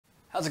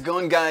How's it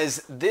going,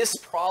 guys? This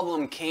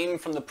problem came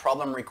from the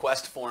problem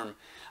request form.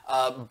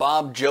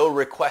 Bob Joe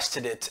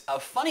requested it. A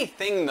funny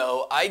thing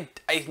though, I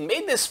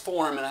made this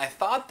form and I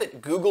thought that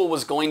Google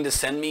was going to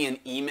send me an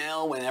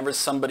email whenever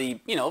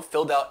somebody,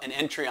 filled out an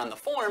entry on the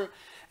form.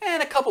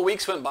 And a couple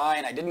weeks went by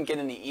and I didn't get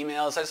any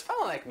emails. I just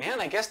felt like,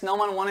 man, I guess no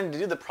one wanted to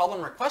do the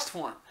problem request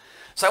form.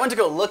 So I went to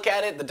go look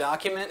at it, the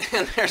document,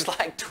 and there's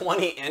like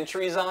 20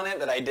 entries on it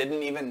that I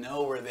didn't even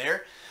know were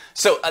there.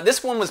 So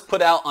this one was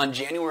put out on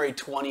January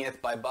 20th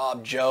by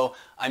Bob Joe.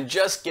 I'm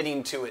just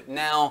getting to it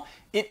now.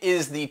 It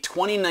is the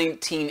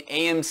 2019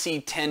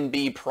 AMC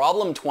 10B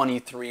problem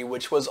 23,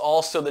 which was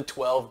also the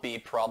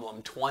 12B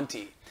problem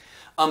 20.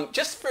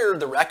 Just for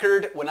the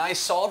record, when I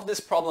solved this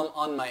problem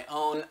on my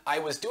own, I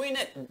was doing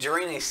it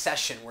during a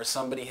session where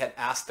somebody had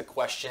asked the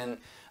question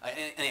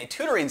in a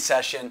tutoring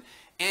session.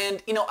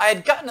 And, I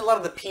had gotten a lot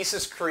of the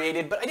pieces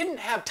created, but I didn't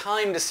have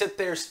time to sit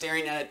there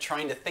staring at it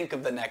trying to think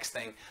of the next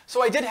thing.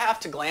 So I did have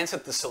to glance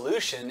at the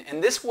solution,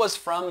 and this was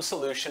from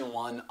solution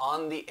 1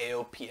 on the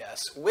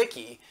AOPS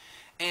wiki.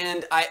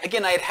 And I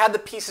had the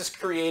pieces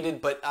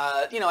created, but,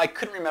 I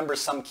couldn't remember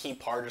some key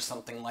part or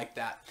something like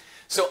that.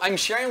 So I'm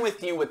sharing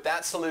with you what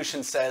that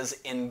solution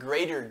says in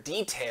greater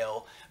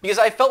detail because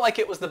I felt like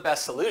it was the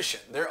best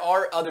solution. There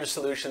are other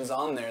solutions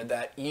on there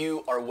that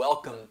you are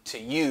welcome to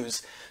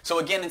use. So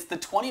again, it's the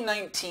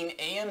 2019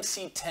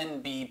 AMC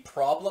 10B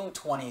problem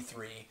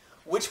 23,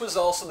 which was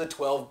also the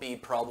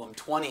 12B problem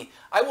 20.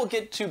 I will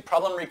get to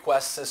problem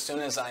requests as soon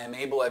as I am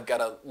able. I've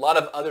got a lot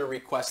of other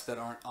requests that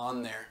aren't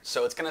on there,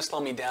 so it's going to slow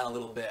me down a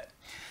little bit.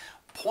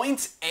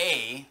 Points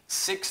A,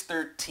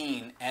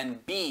 613,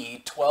 and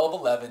B,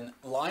 1211,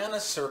 lie on a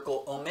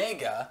circle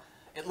omega.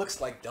 It looks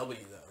like W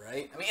though,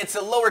 right? I mean, it's a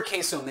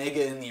lowercase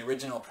omega in the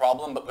original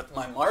problem, but with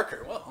my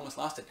marker, whoa, almost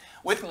lost it.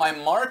 With my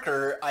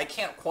marker, I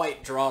can't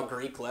quite draw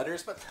Greek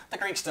letters, but the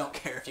Greeks don't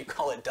care if you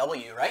call it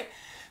W, right?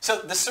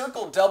 So the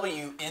circle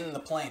W in the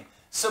plane.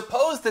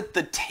 Suppose that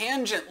the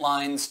tangent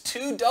lines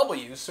to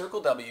W,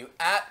 circle W,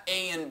 at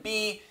A and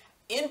B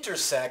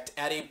intersect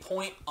at a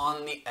point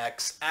on the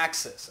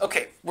x-axis.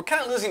 Okay, we're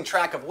kind of losing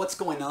track of what's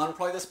going on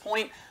probably at this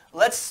point.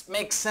 Let's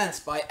make sense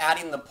by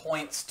adding the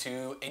points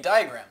to a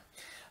diagram.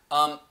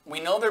 We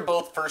know they're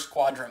both first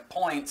quadrant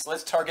points.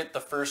 Let's target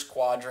the first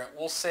quadrant.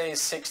 We'll say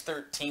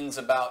 613's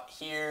about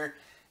here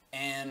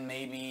and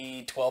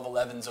maybe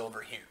 1211's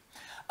over here.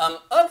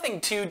 Other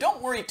thing too,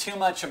 don't worry too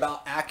much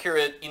about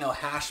accurate,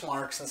 hash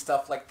marks and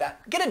stuff like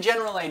that. Get a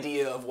general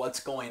idea of what's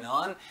going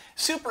on.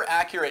 Super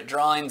accurate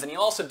drawings, and you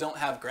also don't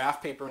have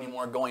graph paper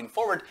anymore going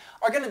forward,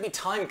 are going to be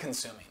time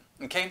consuming.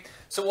 Okay,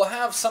 so we'll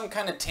have some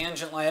kind of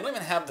tangent line. I don't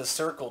even have the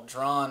circle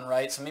drawn,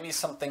 right? So maybe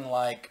something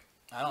like,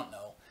 I don't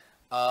know,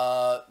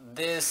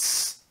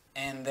 this,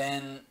 and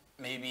then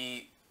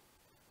maybe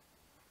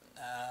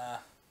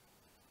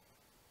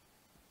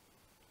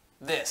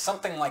this,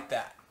 something like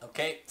that.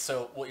 Okay,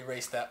 so we'll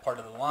erase that part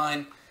of the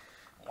line.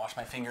 Wash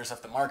my fingers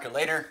off the marker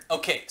later.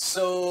 Okay,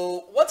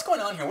 so what's going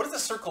on here? What does the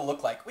circle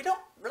look like? We don't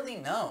really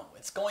know.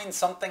 It's going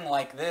something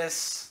like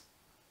this.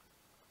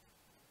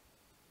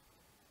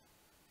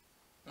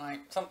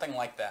 Right, something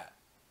like that.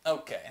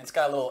 Okay, and it's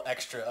got a little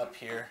extra up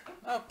here.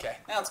 Okay,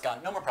 now it's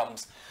gone. No more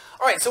problems.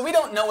 All right, so we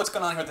don't know what's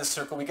going on here with this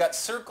circle. We got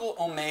circle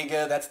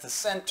omega, that's the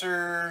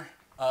center,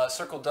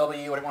 circle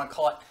W, whatever you want to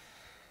call it.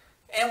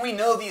 And we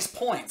know these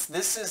points.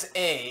 This is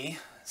A,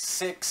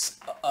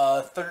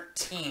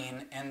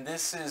 613, and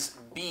this is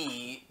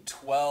B,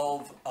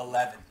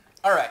 1211.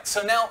 All right,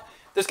 so now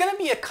there's going to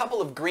be a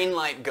couple of green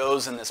light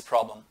goes in this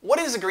problem. What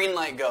is a green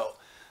light go?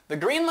 The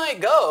green light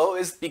go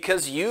is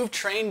because you've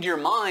trained your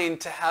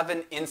mind to have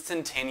an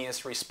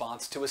instantaneous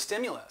response to a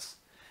stimulus.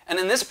 And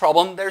in this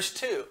problem, there's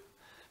two.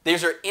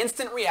 These are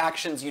instant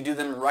reactions. You do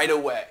them right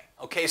away.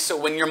 Okay, so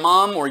when your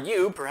mom or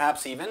you,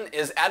 perhaps even,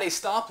 is at a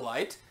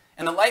stoplight,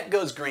 and the light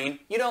goes green,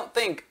 you don't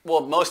think,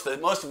 well, most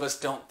of us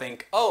don't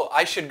think, oh,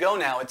 I should go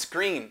now, it's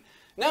green.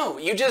 No,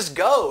 you just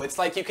go. It's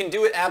like you can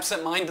do it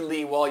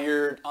absent-mindedly while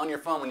you're on your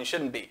phone when you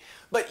shouldn't be.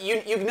 But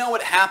you know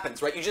what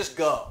happens, right? You just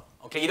go.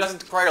 Okay, it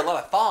doesn't require a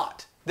lot of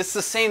thought. This is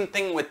the same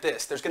thing with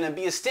this. There's going to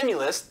be a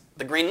stimulus,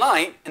 the green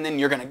light, and then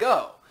you're going to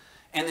go.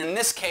 And in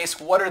this case,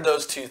 what are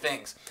those two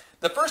things?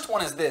 The first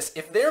one is this.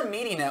 If they're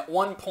meeting at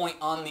one point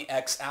on the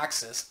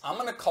x-axis, I'm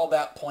going to call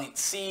that point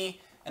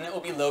C, and it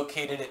will be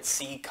located at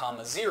C,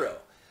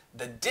 0.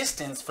 The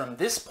distance from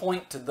this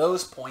point to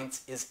those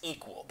points is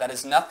equal. That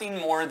is nothing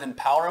more than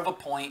power of a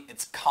point.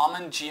 It's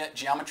common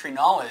geometry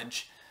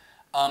knowledge.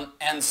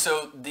 And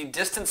so the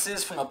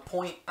distances from a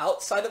point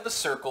outside of a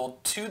circle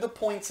to the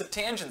points of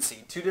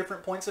tangency, two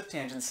different points of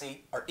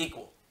tangency, are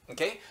equal.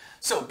 Okay?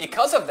 So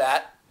because of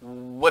that,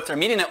 if they're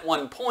meeting at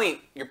one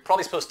point, you're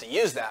probably supposed to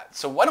use that.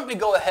 So why don't we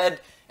go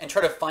ahead and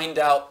try to find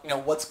out,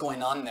 what's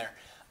going on there.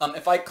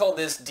 If I call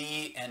this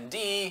D and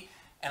D,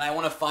 and I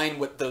want to find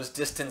what those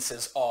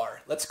distances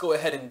are. Let's go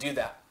ahead and do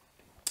that.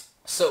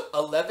 So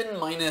 11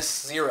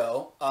 minus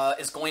 0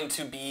 is going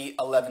to be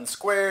 11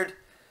 squared,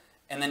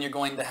 and then you're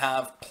going to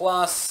have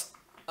plus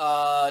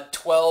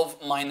 12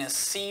 minus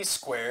C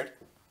squared.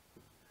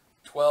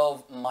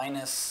 12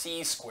 minus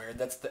c squared,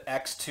 that's the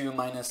x2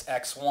 minus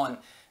x1,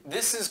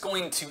 this is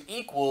going to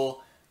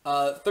equal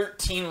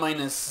 13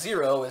 minus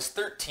 0 is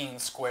 13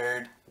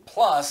 squared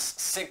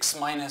plus 6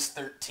 minus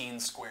 13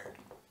 squared,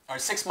 or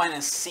 6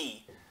 minus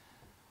c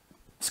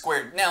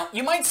squared. Now,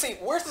 you might say,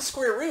 where's the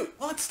square root?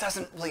 Well, it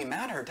doesn't really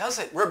matter, does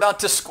it? We're about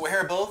to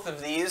square both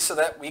of these so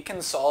that we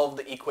can solve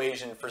the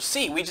equation for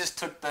c. We just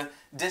took the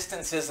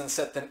distances and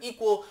set them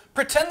equal.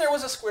 Pretend there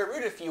was a square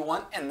root if you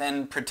want, and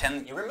then pretend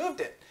that you removed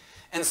it.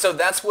 And so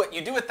that's what you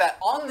do with that.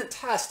 On the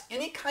test,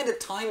 any kind of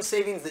time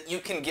savings that you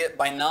can get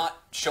by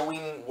not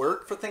showing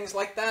work for things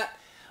like that,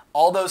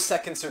 all those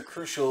seconds are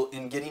crucial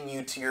in getting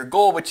you to your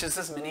goal, which is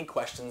as many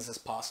questions as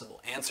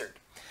possible answered.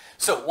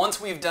 So once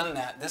we've done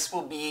that, this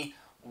will be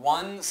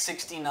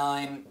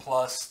 169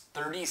 plus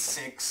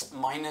 36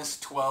 minus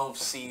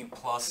 12c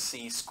plus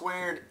c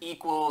squared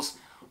equals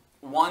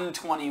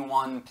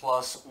 121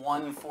 plus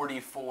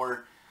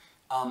 144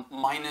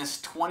 minus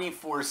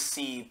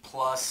 24c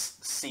plus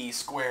c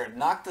squared.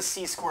 Knock the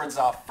c squareds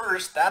off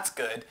first, that's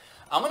good.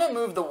 I'm going to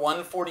move the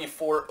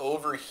 144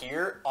 over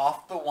here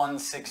off the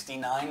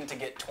 169 to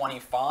get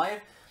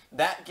 25.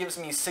 That gives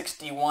me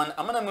 61.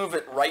 I'm going to move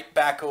it right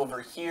back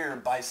over here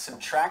by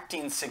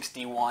subtracting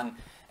 61,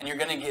 and you're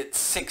going to get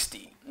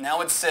 60.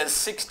 Now it says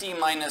 60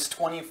 minus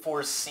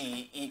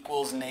 24c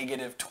equals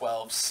negative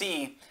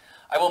 12c.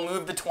 I will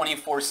move the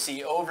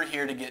 24c over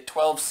here to get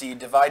 12c,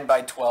 divide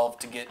by 12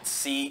 to get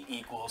c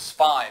equals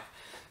 5.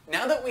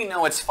 Now that we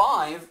know it's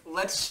 5,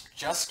 let's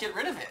just get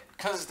rid of it,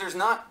 because there's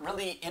not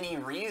really any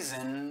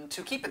reason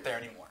to keep it there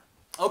anymore.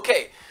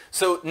 Okay,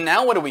 so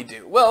now what do we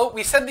do? Well,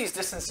 we said these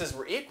distances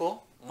were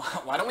equal.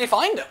 Why don't we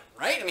find them,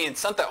 right? I mean,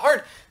 it's not that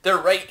hard. They're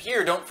right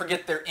here. Don't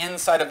forget they're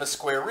inside of a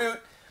square root.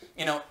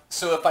 You know,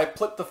 so if I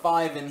put the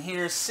 5 in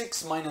here,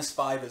 6 minus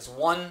 5 is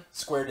 1,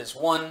 squared is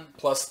 1,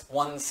 plus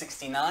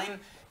 169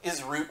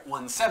 is root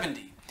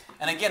 170.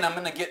 And again, I'm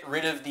going to get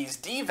rid of these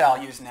d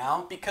values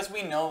now because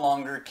we no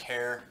longer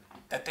care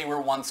that they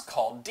were once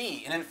called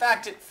d. And in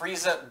fact, it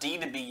frees up d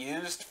to be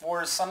used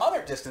for some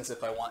other distance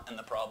if I want in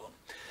the problem.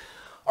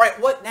 All right,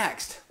 what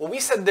next? Well, we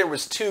said there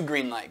was 2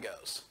 green light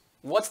goes.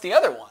 What's the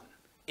other one?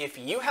 If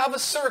you have a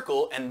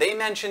circle and they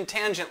mention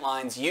tangent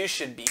lines, you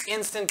should be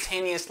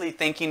instantaneously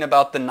thinking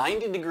about the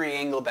 90-degree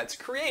angle that's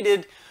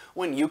created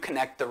when you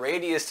connect the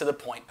radius to the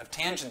point of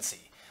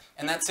tangency.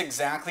 And that's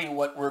exactly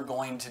what we're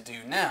going to do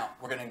now.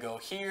 We're going to go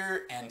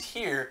here and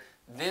here.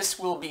 This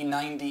will be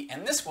 90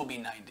 and this will be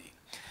 90.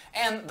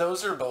 And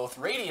those are both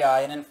radii,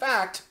 and in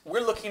fact,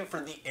 we're looking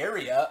for the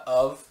area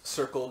of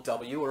circle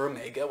W or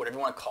omega, whatever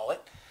you want to call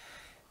it.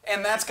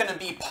 And that's going to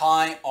be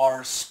pi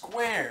r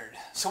squared.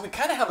 So we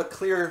kind of have a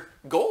clear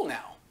goal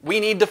now. We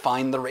need to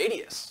find the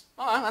radius.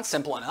 Oh, that's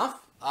simple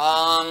enough.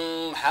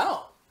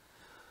 How?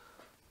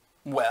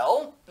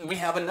 Well, we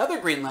have another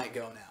green light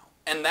go now.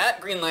 And that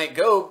green light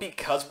go,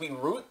 because we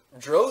drew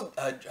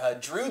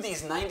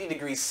these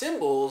 90-degree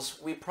symbols,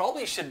 we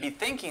probably should be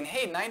thinking,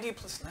 hey, 90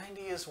 plus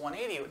 90 is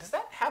 180. Does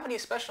that have any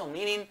special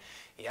meaning?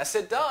 Yes,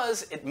 it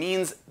does. It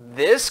means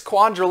this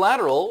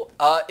quadrilateral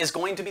is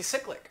going to be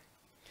cyclic.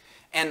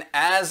 And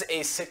as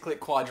a cyclic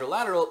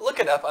quadrilateral, look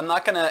it up. I'm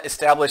not going to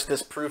establish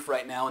this proof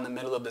right now in the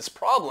middle of this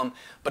problem,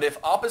 but if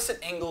opposite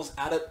angles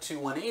add up to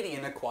 180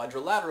 in a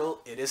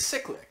quadrilateral, it is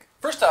cyclic.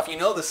 First off, you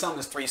know the sum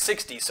is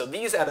 360, so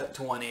these add up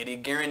to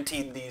 180,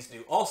 guaranteed these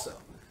do also.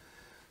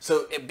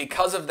 So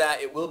because of that,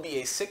 it will be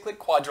a cyclic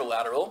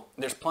quadrilateral.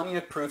 There's plenty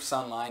of proofs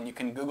online. You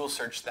can Google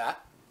search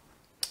that.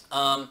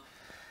 And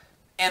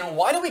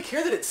why do we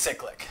care that it's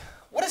cyclic?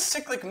 What does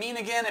cyclic mean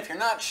again? If you're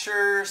not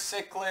sure,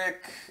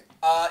 cyclic,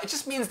 it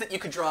just means that you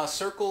could draw a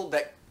circle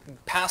that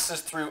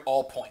passes through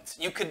all points.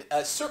 You could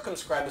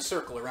circumscribe a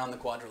circle around the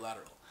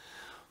quadrilateral.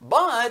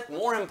 But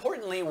more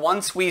importantly,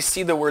 once we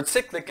see the word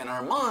cyclic in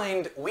our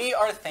mind, we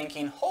are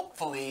thinking,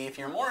 hopefully, if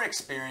you're more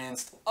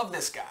experienced, of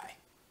this guy.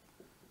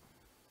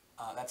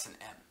 That's an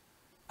M.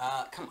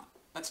 Come on,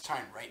 let's try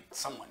and write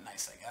someone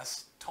nice, I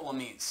guess.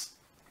 Ptolemy's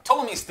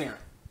theorem,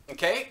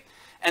 okay?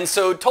 And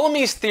so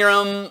Ptolemy's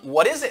theorem,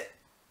 what is it?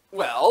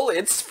 Well,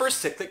 it's for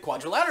cyclic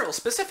quadrilateral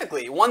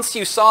specifically. Once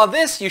you saw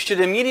this, you should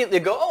immediately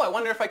go, oh, I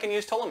wonder if I can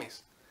use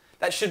Ptolemy's.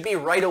 That should be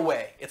right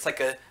away. It's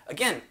like,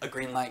 again, a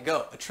green light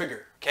go, a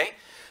trigger, okay?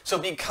 So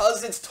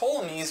because it's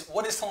Ptolemy's,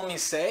 what does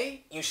Ptolemy's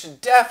say? You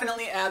should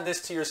definitely add this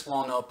to your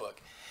small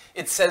notebook.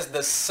 It says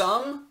the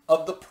sum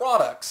of the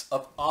products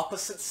of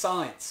opposite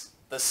sides.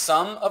 The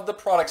sum of the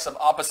products of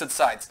opposite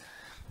sides.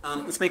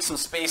 Let's make some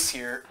space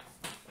here.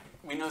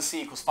 We know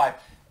c equals 5.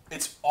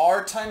 It's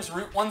r times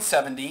root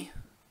 170.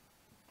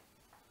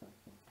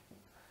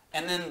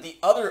 And then the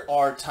other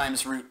r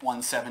times root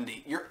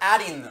 170. You're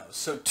adding those.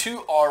 So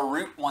 2r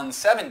root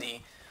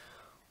 170.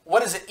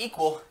 What does it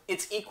equal?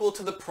 It's equal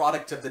to the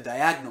product of the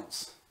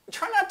diagonals.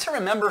 Try not to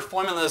remember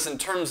formulas in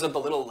terms of the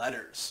little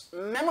letters.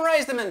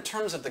 Memorize them in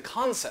terms of the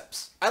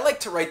concepts. I like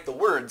to write the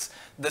words.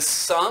 The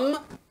sum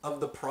of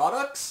the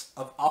products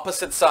of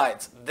opposite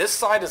sides. This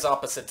side is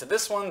opposite to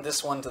this one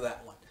to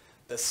that one.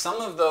 The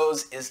sum of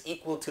those is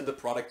equal to the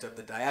product of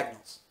the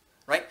diagonals.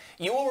 right?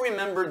 You will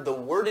remember the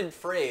worded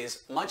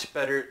phrase much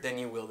better than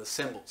you will the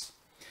symbols.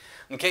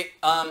 Okay,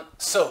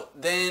 so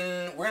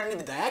then we're going to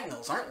need the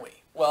diagonals, aren't we?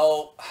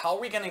 Well, how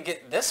are we going to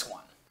get this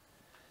one?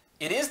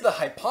 It is the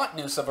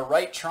hypotenuse of a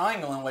right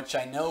triangle in which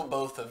I know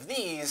both of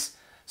these,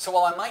 so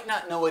while I might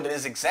not know what it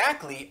is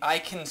exactly, I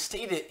can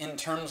state it in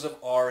terms of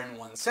r and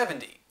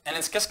 170. And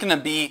it's just going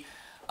to be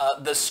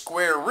the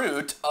square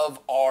root of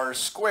r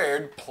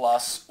squared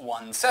plus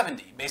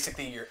 170.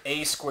 Basically, your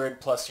a squared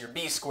plus your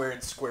b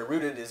squared square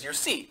rooted is your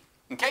c.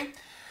 Okay?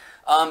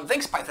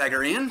 Thanks,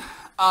 Pythagorean.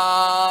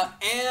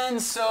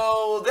 And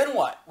so then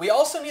what? We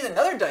also need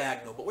another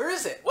diagonal, but where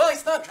is it? Well,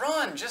 it's not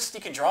drawn. Just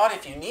you can draw it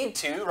if you need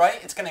to, right?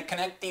 It's going to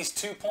connect these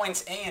 2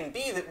 points A and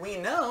B that we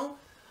know.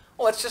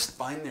 Well, let's just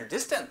find their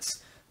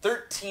distance.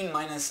 13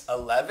 minus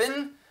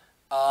 11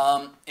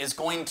 is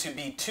going to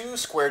be 2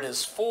 squared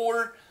is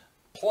 4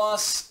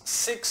 plus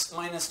 6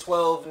 minus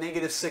 12,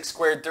 negative 6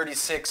 squared,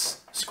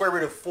 36, square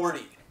root of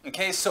 40.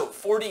 Okay, so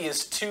 40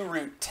 is 2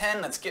 root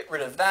 10. Let's get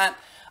rid of that.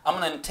 I'm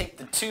going to take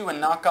the 2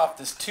 and knock off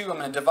this 2. I'm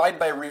going to divide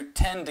by root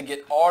 10 to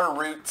get r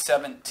root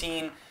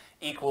 17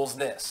 equals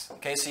this.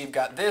 Okay, so you've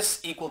got this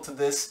equal to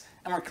this,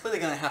 and we're clearly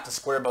going to have to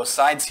square both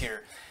sides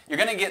here. You're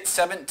going to get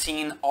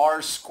 17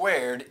 r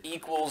squared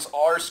equals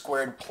r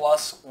squared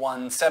plus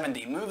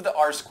 170. Move the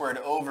r squared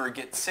over,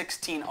 get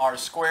 16 r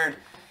squared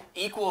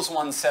equals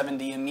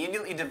 170.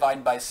 Immediately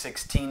divide by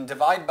 16.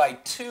 Divide by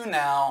 2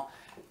 now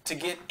to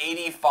get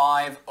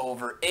 85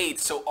 over 8.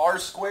 So r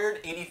squared,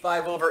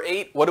 85 over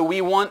 8. What do we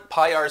want?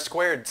 Pi r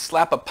squared.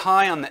 Slap a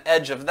pi on the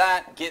edge of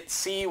that, get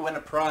C, win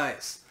a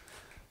prize.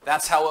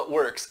 That's how it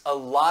works. A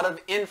lot of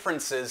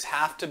inferences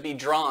have to be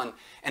drawn.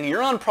 And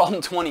you're on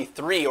problem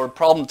 23 or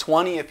problem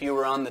 20 if you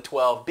were on the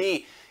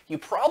 12B. You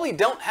probably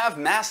don't have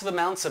massive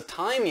amounts of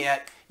time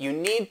yet. You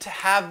need to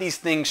have these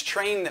things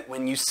trained that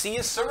when you see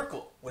a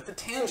circle with a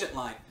tangent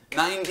line,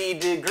 90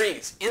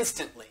 degrees,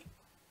 instantly,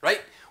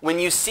 right? When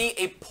you see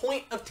a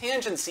point of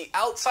tangency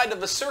outside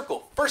of a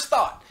circle, first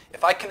thought,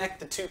 if I connect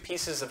the 2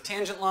 pieces of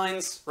tangent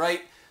lines,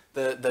 right,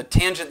 the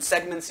tangent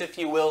segments, if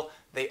you will,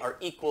 they are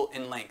equal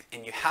in length,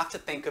 and you have to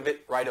think of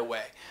it right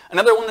away.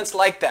 Another one that's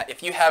like that,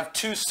 if you have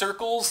 2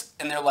 circles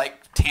and they're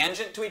like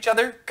tangent to each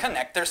other,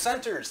 connect their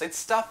centers. It's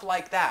stuff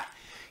like that.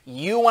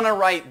 You want to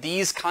write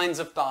these kinds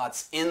of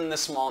thoughts in the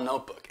small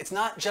notebook. It's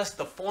not just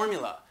the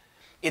formula.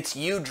 It's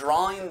you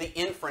drawing the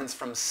inference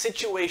from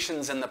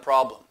situations in the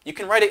problem. You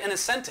can write it in a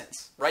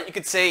sentence, right? You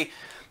could say,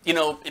 you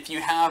know, if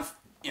you have,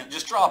 you know,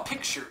 just draw a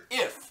picture.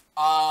 If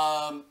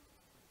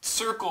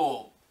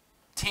circle,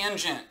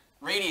 tangent,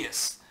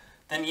 radius,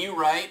 then you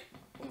write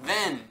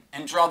then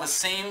and draw the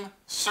same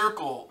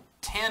circle,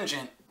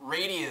 tangent,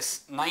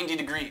 radius, 90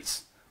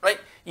 degrees, right?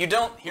 You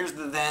don't, here's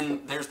the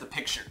then, there's the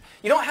picture.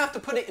 You don't have to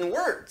put it in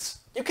words.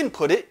 You can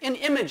put it in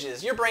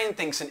images. Your brain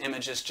thinks in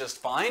images just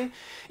fine.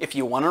 If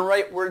you want to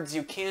write words,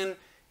 you can.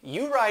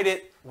 You write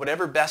it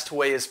whatever best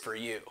way is for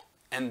you.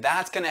 And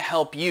that's going to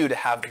help you to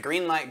have the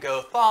green light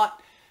go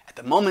thought at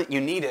the moment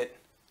you need it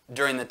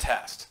during the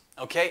test.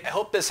 Okay? I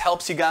hope this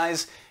helps you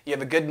guys. You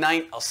have a good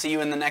night. I'll see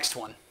you in the next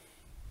one.